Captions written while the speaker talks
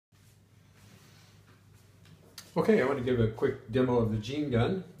Okay, I want to give a quick demo of the Gene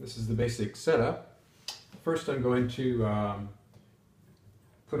Gun. This is the basic setup. First I'm going to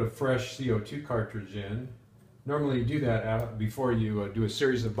put a fresh CO2 cartridge in. Normally you do that out before you do a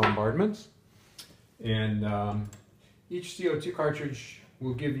series of bombardments. And each CO2 cartridge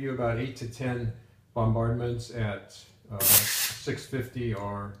will give you about 8 to 10 bombardments at 650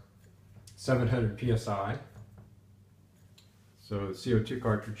 or 700 psi. So the CO2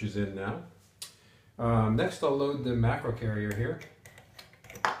 cartridge is in now. Next I'll load the macro carrier here.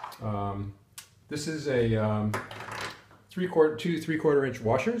 This is a 2 3/4 inch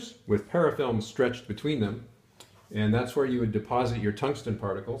washers with parafilm stretched between them, and that's where you would deposit your tungsten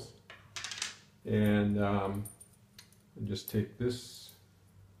particles. And just take this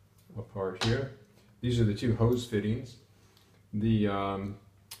apart here. These are the two hose fittings. The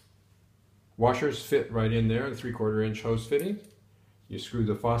washers fit right in there, the 3/4 inch hose fitting. You screw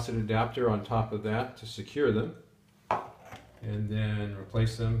the faucet adapter on top of that to secure them, and then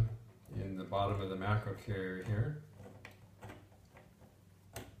replace them in the bottom of the macro carrier here.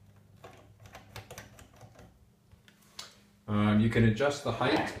 You can adjust the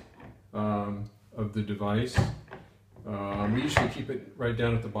height of the device. We usually keep it right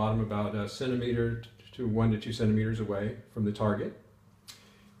down at the bottom, about a centimeter to 1 to 2 centimeters away from the target.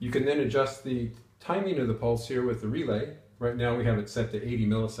 You can then adjust the timing of the pulse here with the relay. Right now we have it set to 80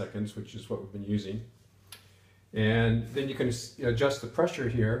 milliseconds, which is what we've been using. And then you can adjust the pressure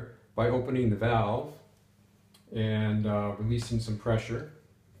here by opening the valve and releasing some pressure.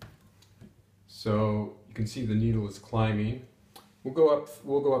 So you can see the needle is climbing. We'll go up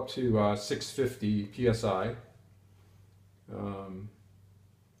to 650 psi.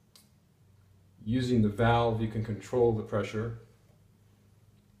 Using the valve, you can control the pressure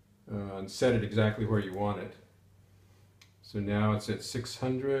and set it exactly where you want it. So now it's at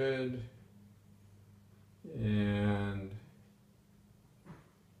 600 and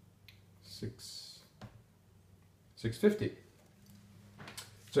 650.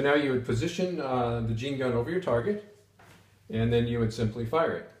 So now you would position the Gene Gun over your target, and then you would simply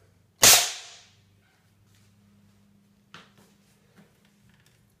fire it.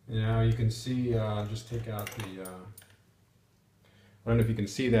 Now you can see, just take out the, I don't know if you can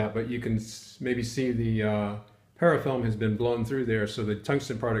see that, but you can maybe see the parafilm has been blown through there, so the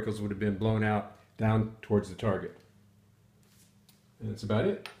tungsten particles would have been blown out down towards the target. And that's about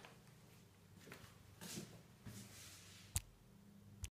it.